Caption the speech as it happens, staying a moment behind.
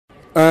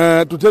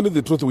To tell you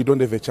the truth, we don't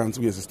have a chance,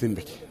 we as a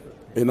Steenberg.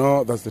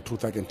 That's the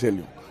truth I can tell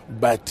you.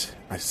 But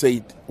I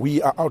said,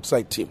 we are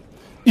outside team.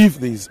 If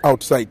this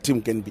outside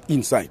team can be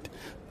inside,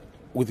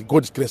 with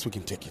God's grace, we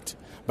can take it.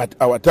 But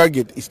our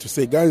target is to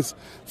say, guys,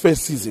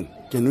 first season,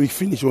 can we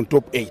finish on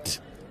top 8?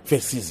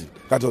 First season.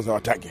 That was our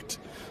target.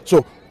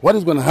 So what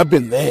is going to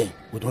happen there,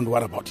 we don't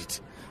worry about it.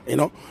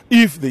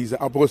 If there is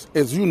because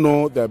as you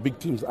know, there are big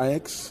teams,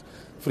 Ajax,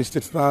 Free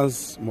State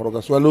Stars,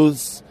 Moroka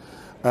Swallows,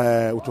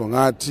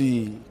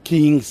 Utongati,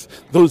 Kings,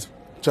 those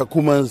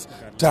Chakumas,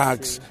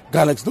 Tags,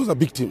 Galaxy, those are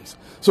big teams.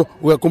 So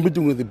we are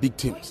competing with the big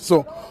teams.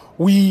 So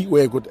we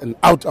were got an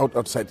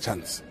outside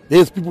chance.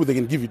 There's people that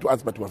can give it to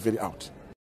us, but we are very out.